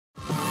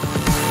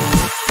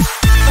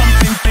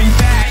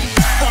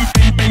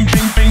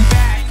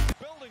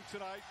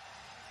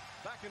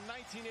back in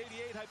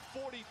 1988 had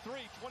 43,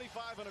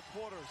 25 and a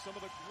quarter. Some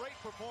of the great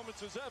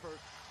performances ever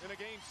in a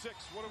Game 6.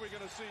 What are we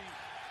going to see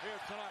here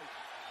tonight?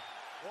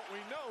 What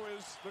we know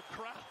is the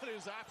crowd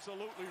is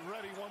absolutely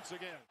ready once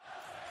again.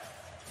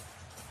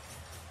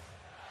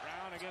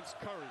 Brown against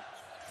Curry.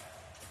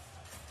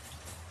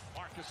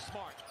 Marcus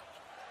Smart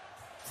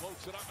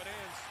floats it up and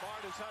in.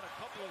 Smart has had a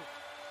couple of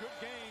good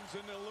games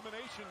in the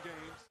elimination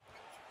games.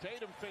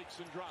 Tatum fakes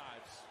and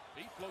drives.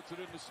 He floats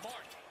it into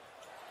Smart.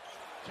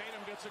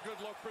 Tatum gets a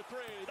good look for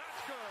three.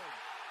 That's good.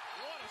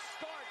 What a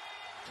start.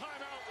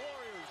 Timeout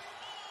Warriors.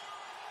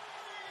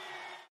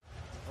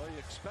 Well, you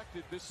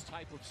expected this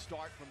type of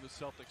start from the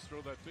Celtics.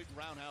 Throw that big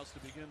roundhouse to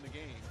begin the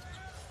game.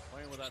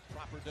 Playing with that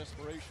proper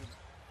desperation.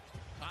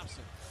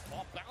 Thompson,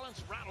 off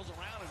balance, rattles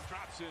around and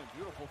drops in.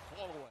 Beautiful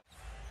fall away.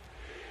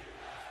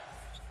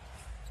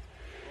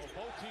 Well,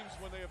 both teams,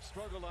 when they have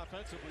struggled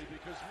offensively,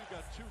 because we've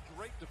got two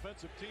great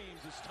defensive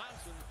teams, as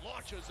Thompson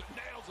launches and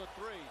nails a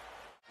three.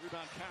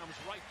 Rebound comes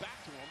right back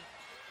to him.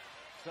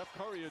 Steph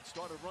Curry had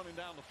started running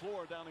down the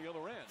floor down the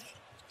other end.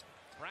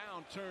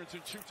 Brown turns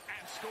and shoots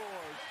and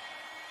scores.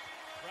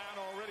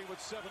 Brown already with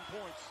 7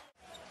 points.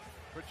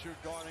 Pritchard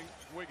guarding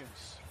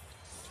Wiggins.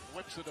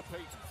 Whips it to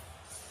Payton.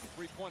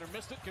 Three-pointer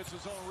missed it, gets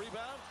his own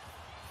rebound.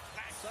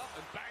 Backs up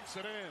and banks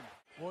it in.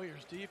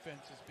 Warriors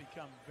defense has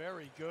become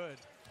very good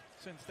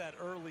since that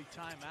early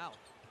timeout.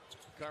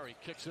 Curry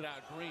kicks it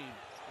out. Green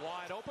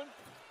wide open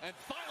and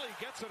finally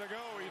gets it to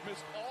go. He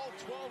missed all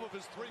 12 of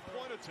his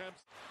three-point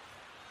attempts.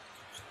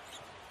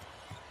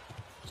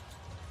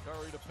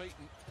 Curry to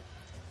Payton.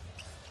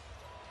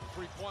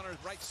 Three-pointer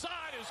right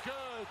side is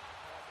good.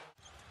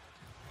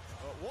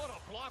 But what a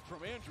block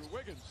from Andrew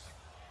Wiggins.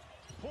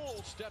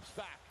 Poole steps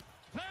back.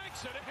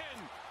 Banks it in.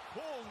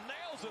 Poole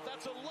nails it.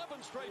 That's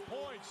 11 straight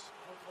points.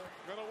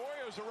 And the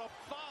Warriors are up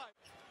 5.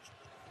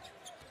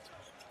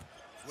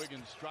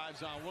 Wiggins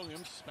drives on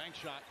Williams. Bank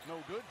shot, no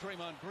good.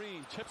 Draymond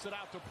Green tips it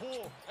out to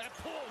Poole. And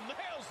Poole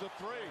nails the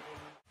three.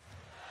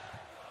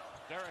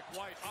 Derek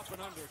White up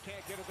and under. Can't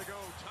get it to go.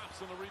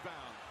 Thompson the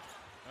rebound.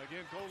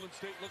 Again, Golden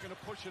State looking to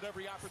push at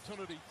every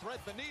opportunity.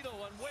 Thread the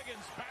needle, and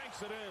Wiggins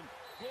banks it in.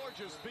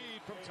 Gorgeous speed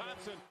from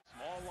Thompson.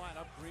 Small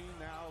lineup. Green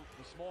now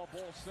the small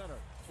ball center.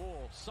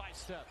 Poole,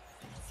 sidestep.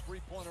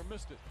 Three-pointer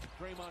missed it.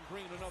 Draymond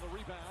Green another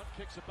rebound.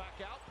 Kicks it back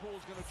out.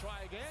 Poole's going to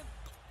try again.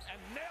 And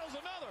nails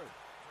another.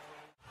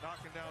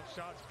 Knocking down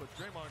shots, but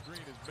Draymond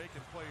Green is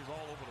making plays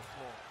all over the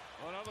floor.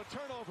 Another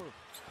turnover.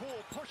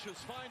 Poole pushes,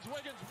 finds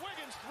Wiggins.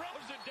 Wiggins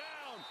throws it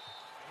down.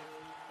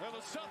 And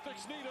the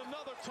Celtics need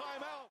another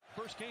timeout.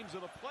 First games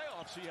of the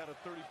playoffs, he had a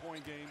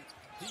 30-point game.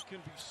 He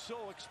can be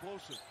so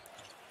explosive.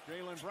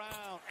 Jaylen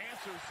Brown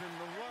answers, and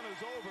the run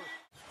is over.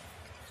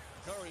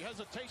 Curry,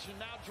 hesitation,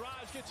 now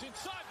drives, gets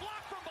inside,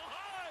 blocked from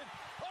behind.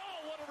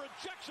 Oh, what a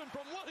rejection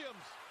from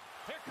Williams.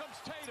 Here comes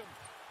Tatum.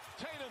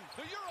 Tatum,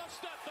 the Euro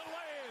step, the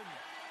lay-in.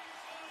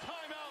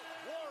 Timeout,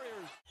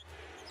 Warriors.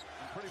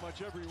 In pretty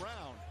much every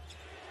round.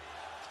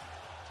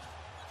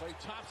 Klay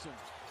Thompson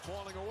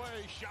falling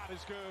away. Shot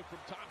is good from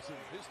Thompson.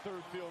 His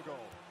third field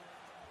goal.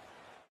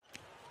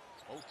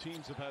 Both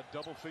teams have had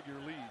double-figure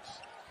leads.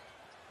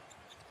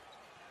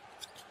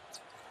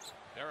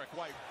 Derek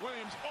White.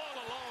 Williams all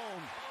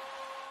alone.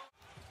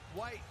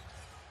 White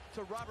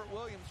to Robert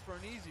Williams for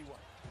an easy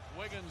one.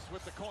 Wiggins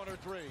with the corner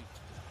three.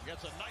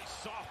 Gets a nice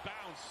soft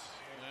bounce.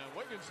 And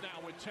Wiggins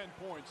now with 10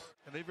 points.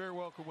 And they very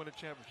well could win a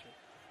championship.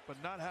 But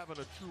not having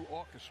a true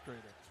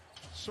orchestrator.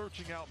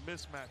 Searching out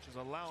mismatches.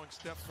 Allowing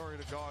Steph Curry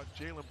to guard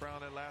Jaylen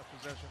Brown at last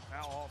possession.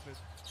 Al Horford.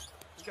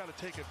 You got to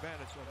take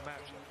advantage of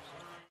matchups.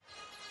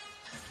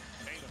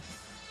 Tatum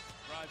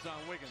drives on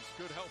Wiggins.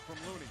 Good help from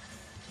Looney.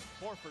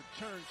 Horford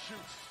turns,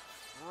 shoots.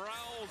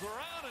 Rolls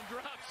around and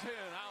drops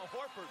in. Al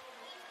Horford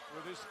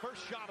with his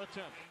first shot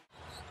attempt.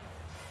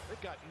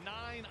 They've got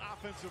 9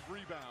 offensive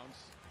rebounds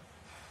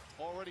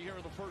already here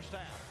in the first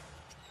half.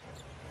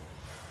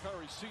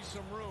 Curry sees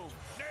some room,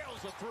 nails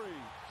a three.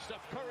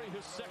 Steph Curry,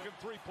 his second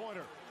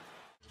three-pointer.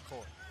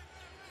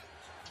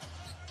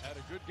 Had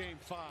a good game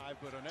 5,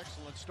 but an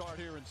excellent start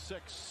here in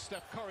 6.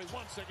 Steph Curry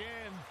once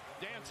again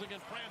dancing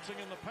and prancing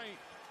in the paint.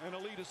 And a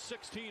lead of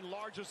 16,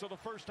 largest of the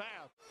first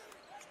half.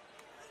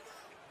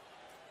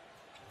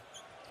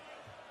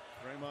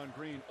 Draymond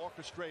Green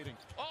orchestrating.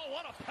 Oh,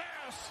 what a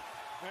pass!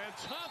 And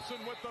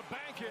Thompson with the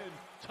bank in.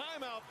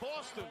 Timeout,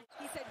 Boston.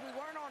 He said we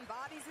weren't on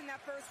bodies in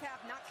that first half,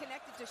 not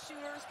connected to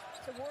shooters.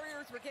 The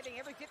Warriors were getting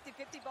every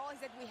 50-50 ball.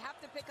 He said we have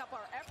to pick up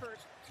our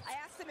effort. I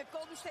asked him if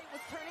Golden State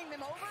was turning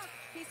them over.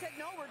 He said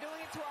no, we're doing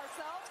it to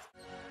ourselves.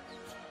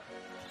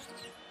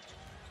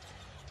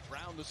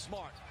 Brown to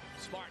Smart.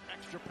 Smart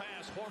extra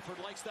pass.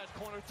 Horford likes that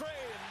corner three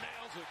and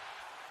nails it.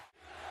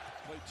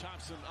 Klay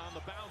Thompson on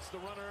the bounce.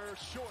 The runner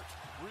short.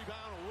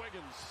 Rebound,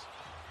 Wiggins.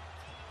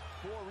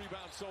 4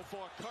 rebounds so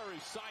far. Curry,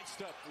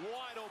 sidestep,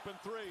 wide open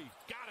three.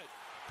 Got it.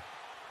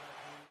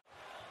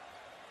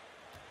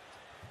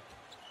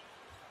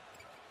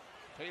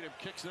 Tatum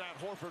kicks it out.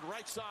 Horford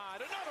right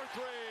side. Another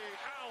three.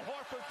 Al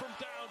Horford from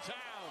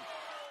downtown.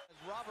 As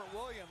Robert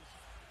Williams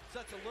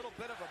sets a little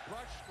bit of a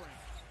brush screen.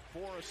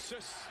 4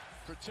 assists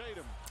for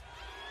Tatum.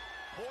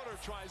 Porter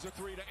tries a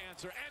three to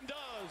answer, and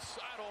does.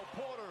 Otto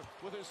Porter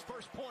with his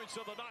first points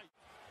of the night.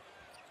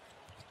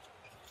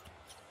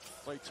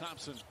 Klay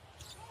Thompson.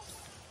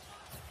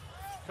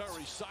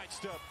 Curry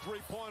sidestep,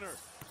 three-pointer.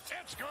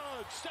 It's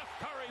good. Steph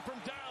Curry from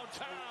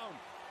downtown.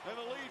 And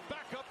the lead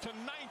back up to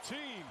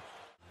 19.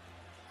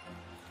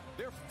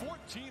 They're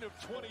 14 of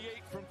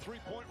 28 from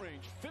three-point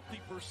range.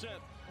 50%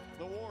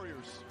 the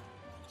Warriors.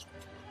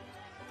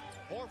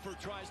 Horford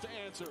tries to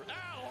answer.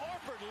 Al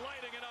Horford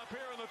lighting it up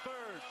here in the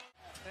third.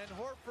 And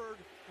Horford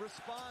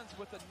responds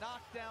with a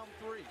knockdown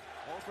three.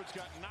 Horford's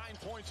got 9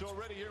 points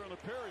already here in the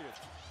period.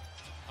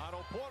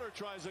 Otto Porter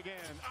tries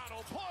again.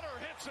 Otto Porter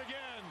hits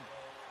again.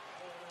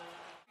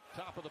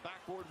 Top of the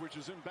backboard, which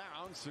is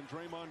inbounds, and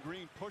Draymond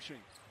Green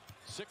pushing.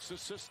 6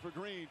 assists for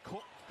Green.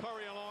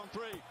 Curry a long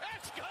three.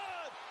 It's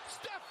good!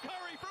 Steph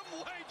Curry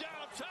from way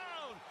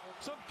downtown.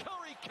 Some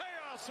Curry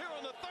chaos here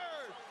in the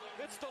third.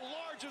 It's the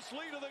largest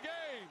lead of the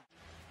game.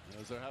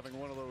 As they're having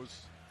one of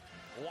those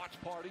watch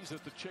parties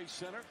at the Chase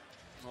Center,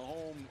 the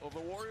home of the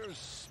Warriors.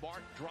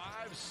 Smart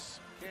drives.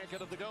 Can't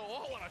get it to go.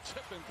 Oh, what a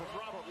tip-in from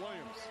Robert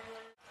Williams.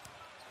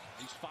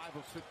 He's 5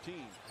 of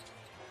 15.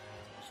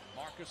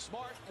 Marcus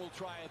Smart will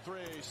try a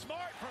three.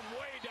 Smart from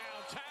way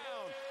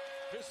downtown.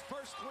 His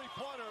first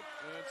three-pointer.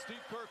 And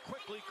Steve Kerr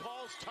quickly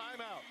calls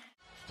timeout.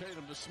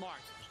 Tatum to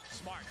Smart.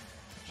 Smart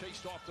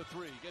chased off the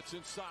three. Gets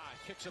inside.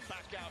 Kicks it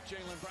back out.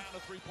 Jaylen Brown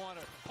a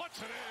three-pointer. Puts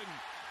it in.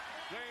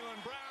 Jaylen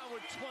Brown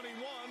with 21.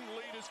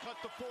 Lead is cut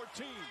to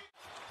 14.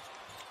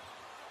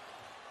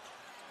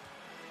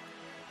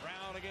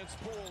 Brown against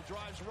Poole.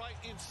 Drives right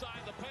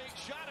inside the paint.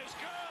 Shot is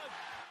good.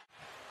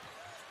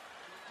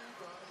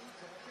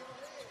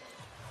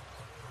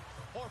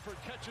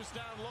 Horford catches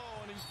down low,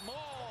 and he's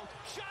mauled.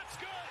 Shot's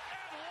good,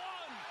 and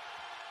one!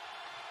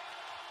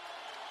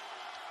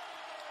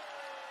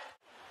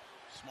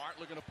 Smart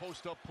looking to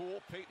post up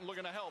Poole. Payton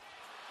looking to help.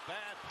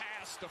 Bad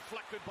pass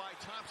deflected by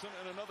Thompson,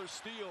 and another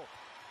steal.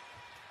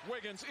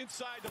 Wiggins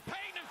inside the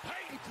paint, and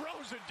Payton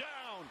throws it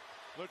down.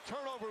 The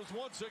turnover is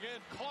once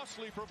again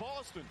costly for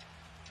Boston.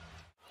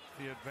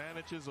 The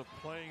advantages of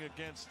playing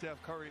against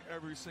Steph Curry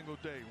every single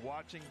day.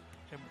 Watching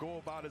him go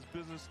about his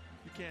business,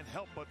 you can't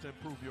help but to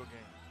improve your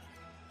game.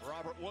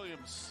 Robert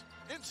Williams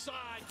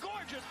inside,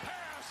 gorgeous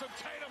pass, and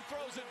Tatum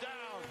throws it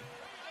down.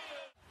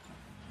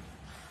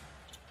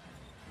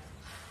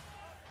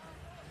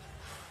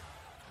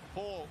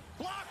 Poole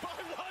blocked by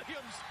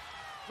Williams,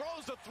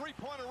 throws the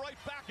three-pointer right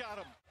back at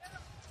him.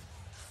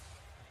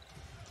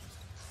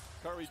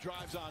 Curry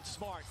drives on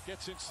Smart,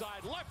 gets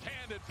inside,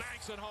 left-handed,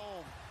 banks it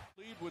home.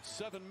 Lead with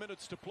 7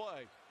 minutes to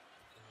play.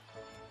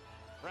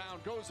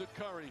 Brown goes at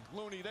Curry.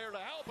 Looney there to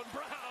help, and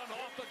Brown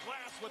off the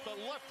glass with the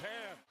left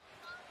hand.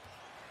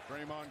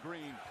 Draymond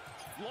Green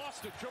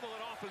lost it, dribble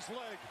it off his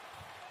leg.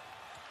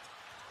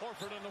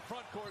 Horford in the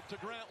front court to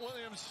Grant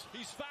Williams.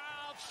 He's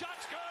fouled.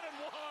 Shot's good and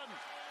one.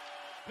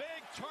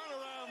 Big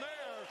turnaround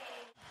there.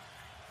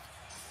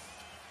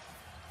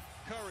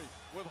 Curry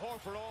with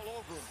Horford all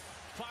over him.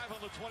 5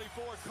 on the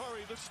 24.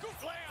 Curry, the scoop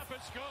layup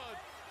is good.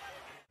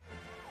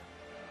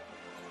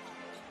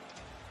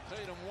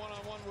 Tatum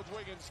one-on-one with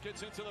Wiggins.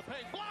 Gets into the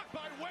paint. Blocked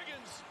by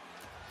Wiggins.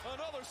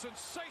 Another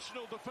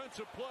sensational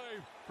defensive play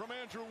from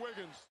Andrew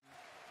Wiggins.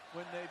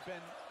 When they've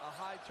been a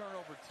high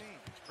turnover team.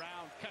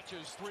 Brown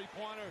catches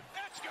three-pointer.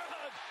 It's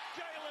good!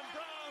 Jaylen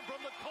Brown from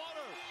the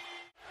corner.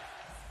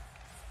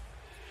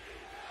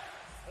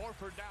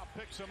 Horford now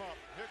picks him up.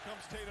 Here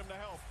comes Tatum to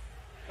help.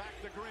 Back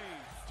to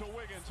Green, to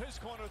Wiggins. His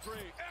corner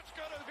three. It's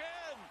good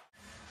again!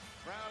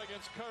 Brown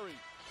against Curry.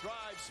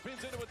 Drives,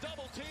 spins into a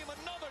double team.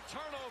 Another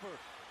turnover.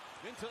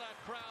 Into that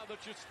crowd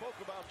that you spoke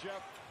about,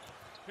 Jeff.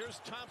 Here's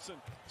Thompson.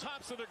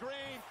 Thompson to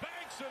Green.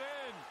 Banks it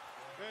in.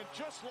 And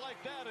just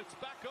like that, it's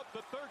back up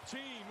to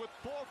 13 with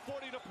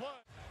 4:40 to play.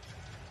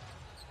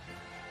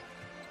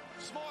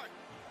 Smart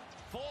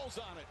falls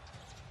on it.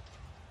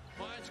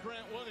 Finds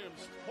Grant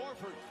Williams.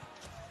 Horford.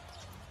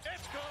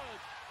 It's good.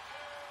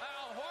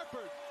 Al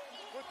Horford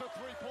with the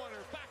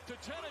three-pointer. Back to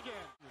 10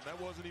 again. That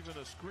wasn't even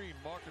a screen.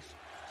 Marcus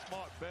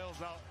Smart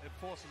bails out and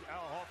forces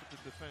Al Horford to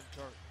defend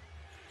Curry.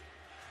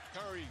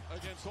 Curry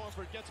against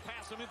Horford. Gets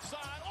past him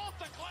inside. Off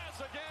the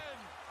glass again.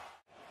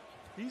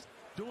 He's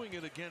doing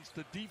it against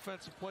the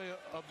defensive player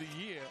of the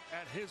year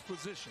at his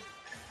position.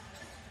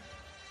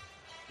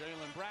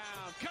 Jaylen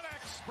Brown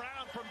connects.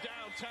 Brown from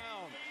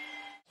downtown.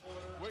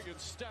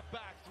 Wiggins step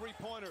back,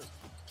 three-pointer.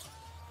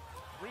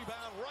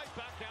 Rebound right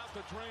back out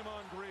to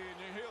Draymond Green.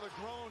 You hear the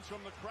groans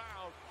from the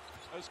crowd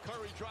as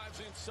Curry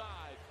drives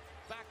inside.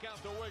 Back out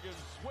to Wiggins.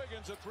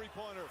 Wiggins a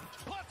three-pointer.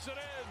 Puts it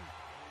in.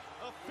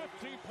 A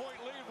 15-point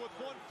lead with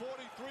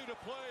 1:43 to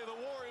play. The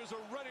Warriors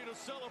are ready to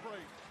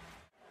celebrate.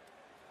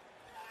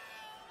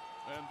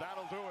 And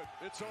that'll do it.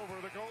 It's over.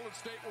 The Golden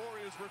State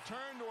Warriors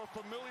return to a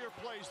familiar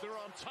place. They're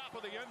on top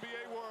of the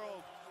NBA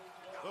world.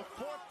 The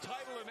 4th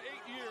title in 8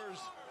 years.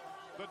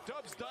 The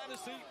Dubs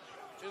dynasty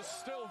is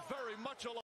still very much alive.